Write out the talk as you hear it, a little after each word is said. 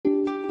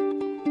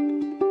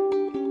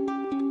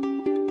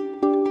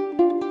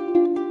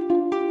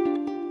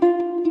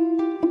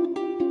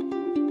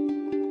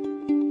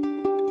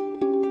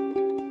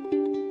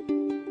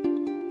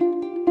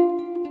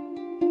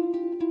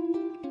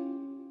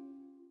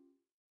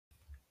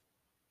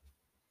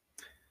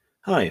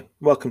Hi,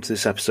 welcome to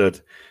this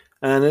episode.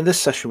 And in this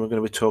session, we're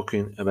going to be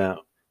talking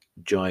about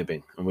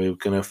jibing, and we're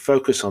going to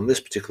focus on this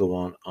particular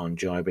one on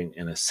jibing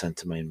in a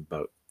centre main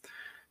boat.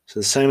 So,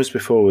 the same as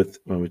before with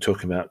when we're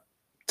talking about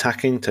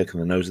tacking, taking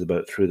the nose of the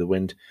boat through the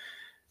wind,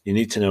 you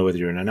need to know whether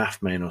you're in an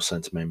aft main or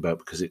centre main boat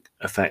because it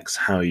affects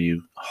how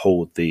you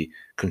hold the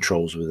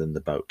controls within the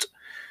boat.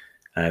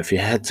 If you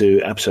head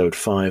to episode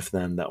 5,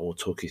 then that will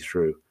talk you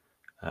through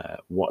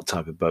what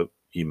type of boat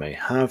you may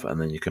have,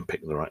 and then you can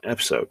pick the right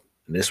episode.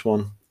 In this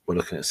one, we're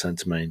looking at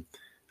centre main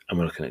and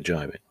we're looking at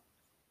jibing.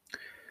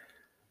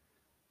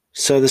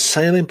 So the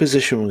sailing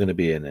position we're going to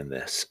be in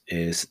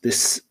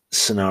this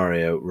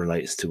scenario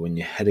relates to when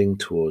you're heading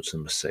towards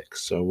number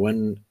 6. So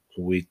when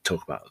we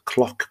talk about the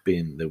clock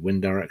being the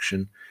wind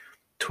direction,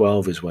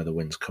 12 is where the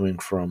wind's coming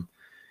from.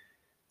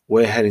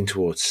 We're heading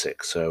towards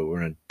 6, so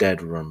we're in a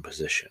dead run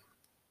position.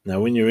 Now,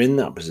 when you're in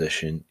that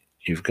position,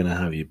 you're going to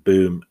have your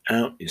boom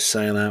out, your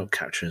sail out,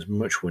 capturing as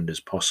much wind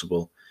as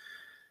possible.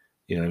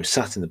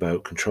 Sat in the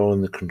boat,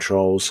 controlling the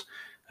controls,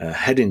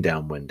 heading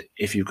downwind.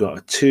 If you've got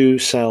a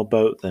two-sail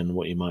boat, then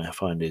what you might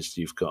find is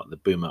you've got the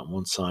boom out on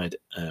one side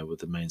with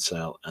the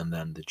mainsail, and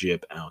then the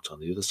jib out on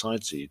the other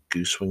side, so you're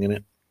goose winging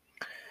it.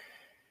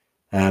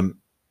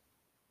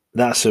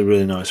 That's a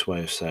really nice way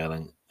of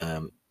sailing.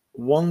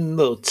 One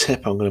little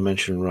tip I'm going to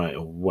mention right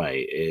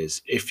away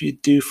is if you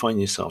do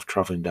find yourself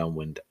traveling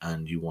downwind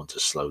and you want to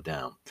slow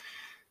down,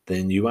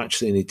 then you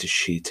actually need to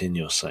sheet in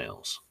your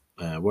sails.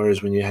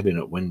 Whereas when you're heading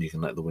upwind, you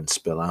can let the wind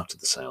spill out of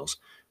the sails.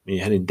 When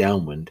you're heading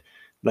downwind,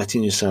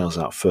 letting your sails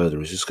out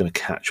further is just going to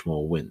catch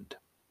more wind.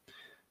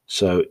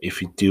 So if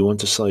you do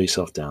want to slow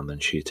yourself down, then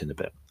sheet in a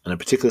bit. And a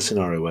particular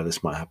scenario where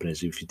this might happen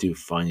is if you do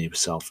find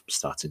yourself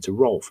starting to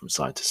roll from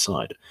side to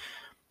side.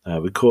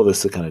 We call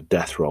this the kind of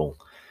death roll,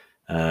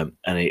 and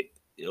it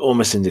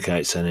almost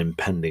indicates an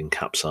impending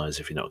capsize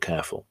if you're not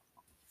careful.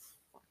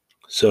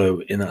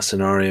 So in that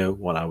scenario,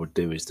 what I would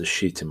do is just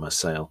sheet in my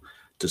sail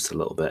just a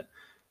little bit,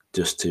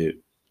 just to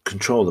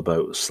control the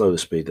boat, slow the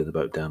speed of the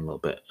boat down a little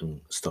bit,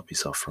 and stop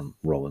yourself from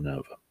rolling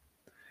over.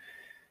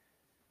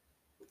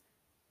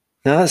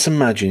 Now let's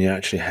imagine you're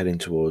actually heading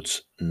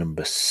towards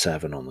number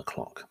 7 on the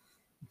clock.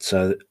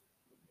 So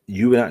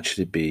you would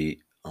actually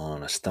be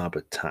on a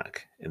starboard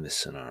tack in this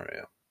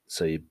scenario.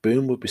 So your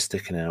boom would be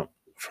sticking out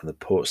from the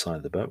port side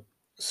of the boat,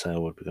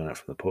 sail would be going out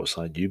from the port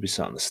side, you'd be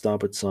sat on the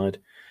starboard side,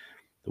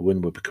 the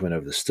wind would be coming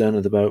over the stern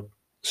of the boat,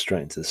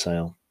 straight into the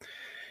sail.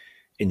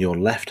 In your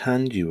left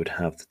hand, you would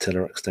have the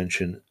tiller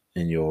extension.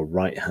 In your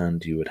right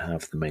hand, you would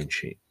have the main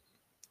sheet.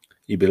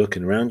 You'd be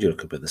looking around, you're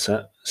looking at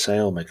the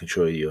sail, making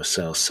sure your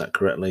sail's set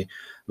correctly,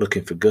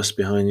 looking for gusts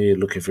behind you,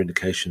 looking for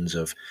indications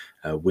of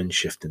wind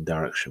shift in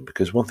direction.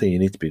 Because one thing you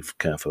need to be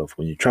careful of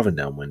when you're traveling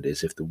downwind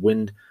is if the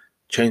wind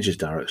changes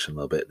direction a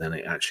little bit, then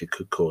it actually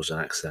could cause an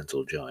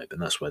accidental jibe.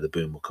 And that's where the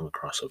boom will come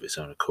across of its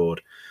own accord.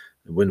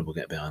 The wind will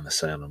get behind the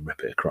sail and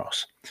rip it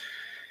across.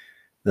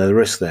 Now, the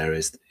risk there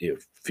is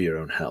for your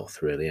own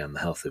health, really, and the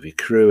health of your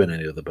crew and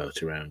any other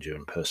boat around you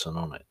and person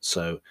on it.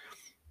 So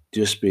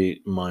just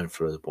be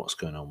mindful of what's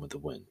going on with the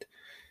wind.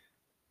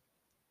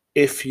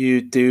 If you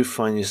do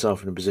find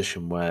yourself in a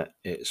position where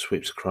it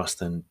sweeps across,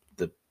 then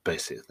the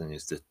basic thing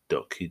is to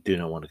duck. You do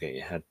not want to get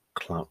your head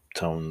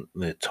clamped on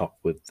the top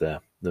with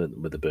the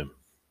boom.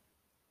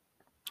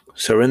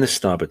 So we're in the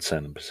starboard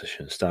sailing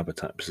position, starboard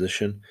tack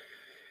position,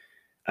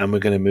 and we're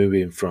going to move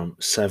in from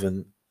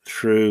 7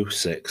 through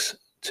 6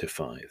 to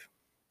 5.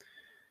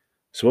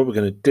 So what we're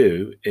going to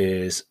do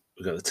is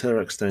we've got the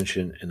tiller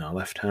extension in our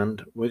left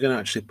hand. We're going to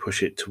actually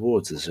push it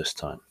towards us this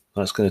time.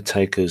 That's going to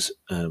take us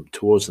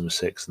towards number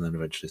 6 and then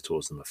eventually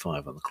towards number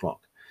 5 on the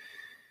clock.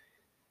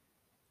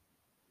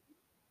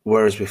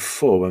 Whereas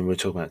before, when we were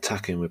talking about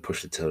tacking, we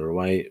push the tiller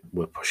away,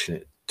 we're pushing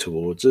it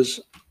towards us,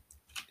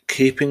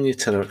 keeping your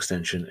tiller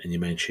extension and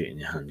your main sheet in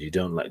your hand. You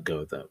don't let go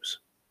of those.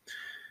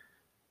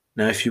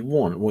 Now, if you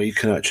want, what you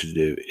can actually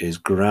do is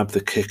grab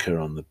the kicker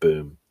on the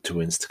boom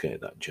to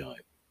instigate that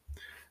jibe.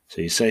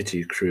 So you say to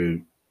your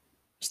crew,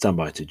 stand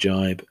by to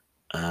jibe,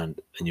 and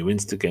you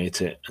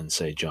instigate it and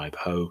say jibe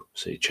ho,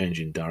 so you're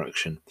changing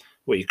direction.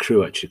 What your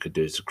crew actually could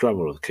do is to grab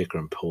hold of the kicker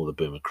and pull the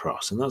boom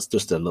across, and that's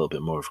just a little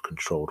bit more of a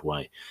controlled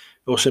way.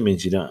 It also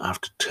means you don't have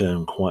to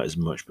turn quite as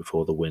much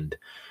before the wind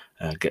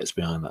gets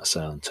behind that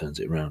sail and turns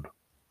it around.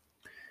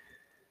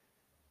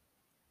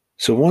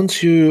 So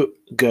once you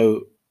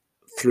go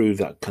through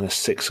that kind of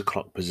 6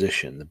 o'clock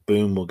position, the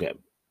boom will get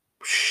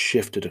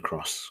shifted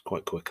across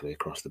quite quickly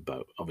across the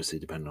boat, obviously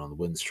depending on the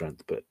wind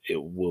strength, but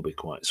it will be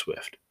quite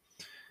swift.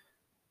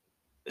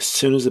 As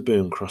soon as the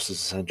boom crosses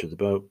the centre of the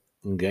boat,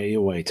 get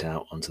your weight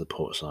out onto the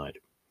port side.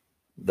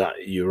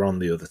 That you're on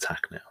the other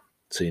tack now,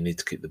 so you need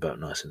to keep the boat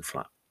nice and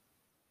flat.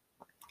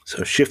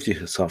 So shift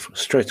yourself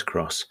straight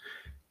across,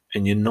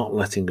 and you're not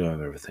letting go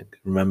of everything.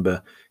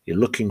 Remember, you're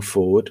looking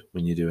forward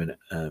when you're doing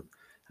a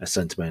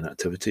centre main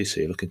activity,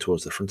 so you're looking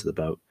towards the front of the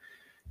boat,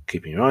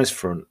 keeping your eyes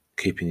front,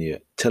 keeping your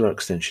tiller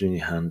extension in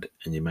your hand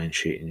and your main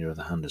sheet in your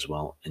other hand as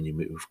well, and you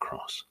move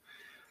across.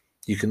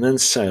 You can then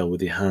sail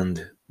with your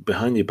hand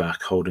behind your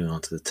back, holding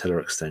onto the tiller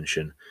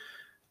extension,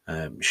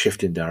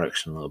 shifting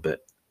direction a little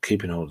bit,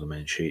 keeping hold of the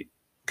main sheet,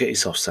 get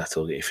yourself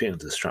settled, get your feet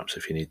under the straps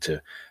if you need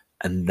to,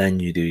 and then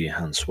you do your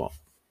hand swap.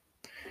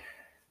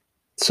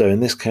 So in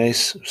this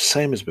case,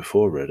 same as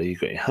before really,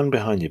 you've got your hand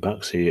behind your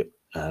back, so your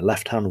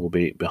left hand will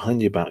be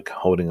behind your back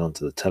holding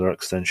onto the tiller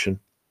extension.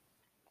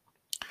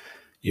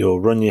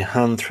 You'll run your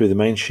hand through the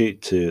main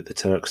sheet to the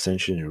tiller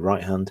extension, your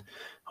right hand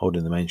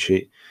holding the main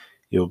sheet.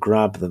 You'll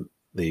grab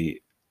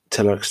the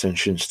tiller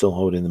extension still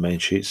holding the main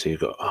sheet, so you've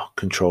got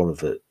control of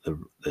the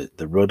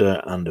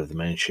rudder and of the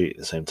main sheet at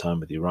the same time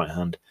with your right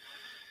hand.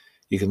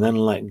 You can then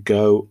let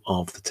go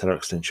of the tiller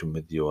extension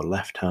with your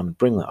left hand,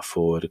 bring that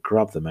forward,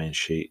 grab the main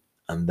sheet,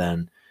 and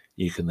then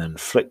you can then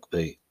flick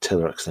the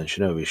tiller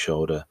extension over your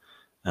shoulder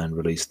and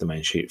release the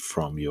main sheet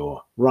from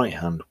your right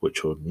hand,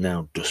 which will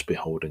now just be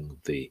holding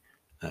the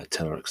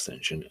tiller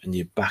extension, and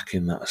you're back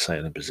in that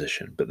sailing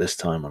position, but this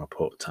time on a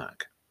port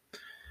tack.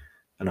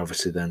 And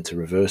obviously then to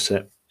reverse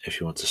it, if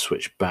you want to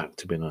switch back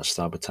to being on a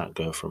starboard tack,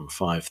 go from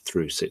 5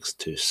 through 6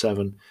 to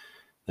 7,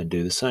 then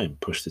do the same.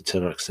 Push the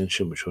tiller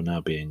extension, which will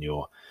now be in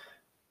your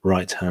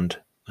right hand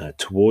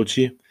towards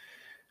you.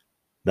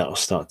 That will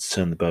start to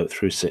turn the boat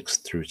through 6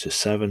 through to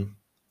 7.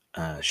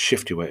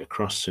 Shift your weight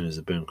across as soon as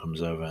the boom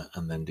comes over,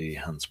 and then do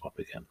your hand swap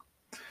again.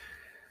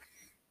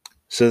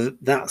 So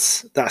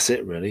that's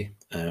it really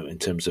in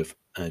terms of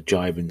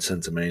jibing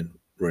centre main,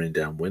 running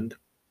downwind.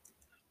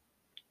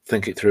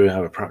 Think it through,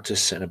 have a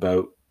practice, sit in a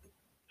boat,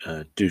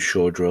 do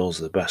shore drills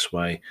the best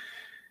way.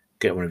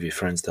 Get one of your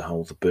friends to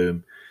hold the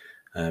boom.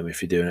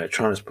 If you're doing it,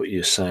 try not to put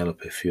your sail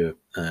up if you're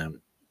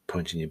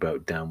pointing your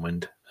boat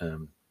downwind,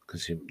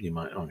 because you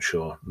might on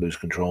shore lose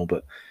control.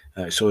 But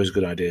it's always a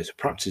good idea to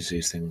practice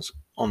these things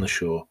on the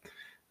shore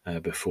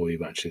before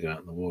you actually go out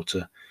in the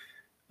water.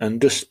 And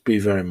just be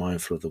very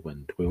mindful of the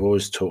wind. We've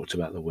always talked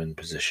about the wind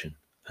position.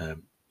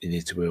 You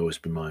need to always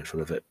be mindful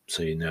of it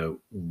so you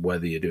know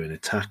whether you're doing a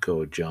tack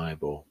or a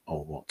jibe or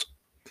what.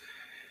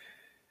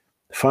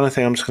 The final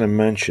thing I'm just going to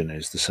mention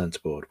is the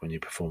centreboard when you're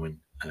performing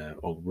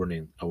or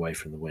running away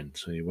from the wind.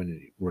 So when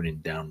you're running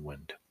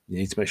downwind, you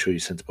need to make sure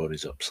your centreboard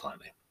is up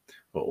slightly,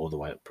 or all the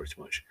way up pretty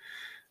much.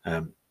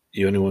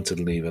 You only want to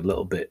leave a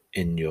little bit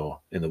in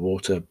the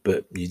water,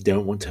 but you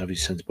don't want to have your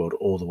centreboard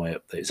all the way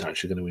up that it's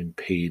actually going to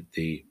impede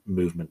the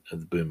movement of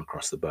the boom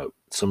across the boat.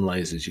 Some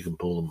lasers you can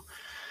pull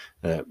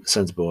them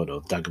centreboard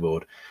or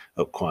daggerboard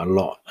up quite a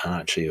lot, and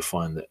actually you'll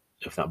find that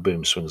if that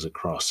boom swings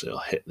across, it'll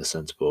hit the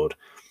centreboard.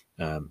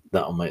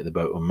 That'll make the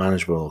boat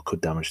unmanageable or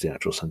could damage the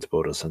actual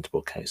centreboard or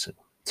centreboard casing.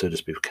 So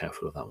just be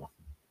careful of that one.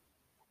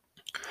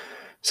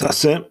 So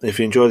that's it. If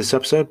you enjoyed this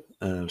episode,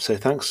 say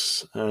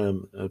thanks. I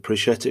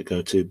appreciate it.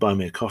 Go to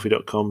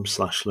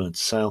buymeacoffee.com/learn to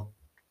sail.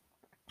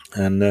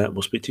 And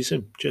we'll speak to you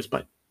soon. Cheers.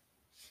 Bye.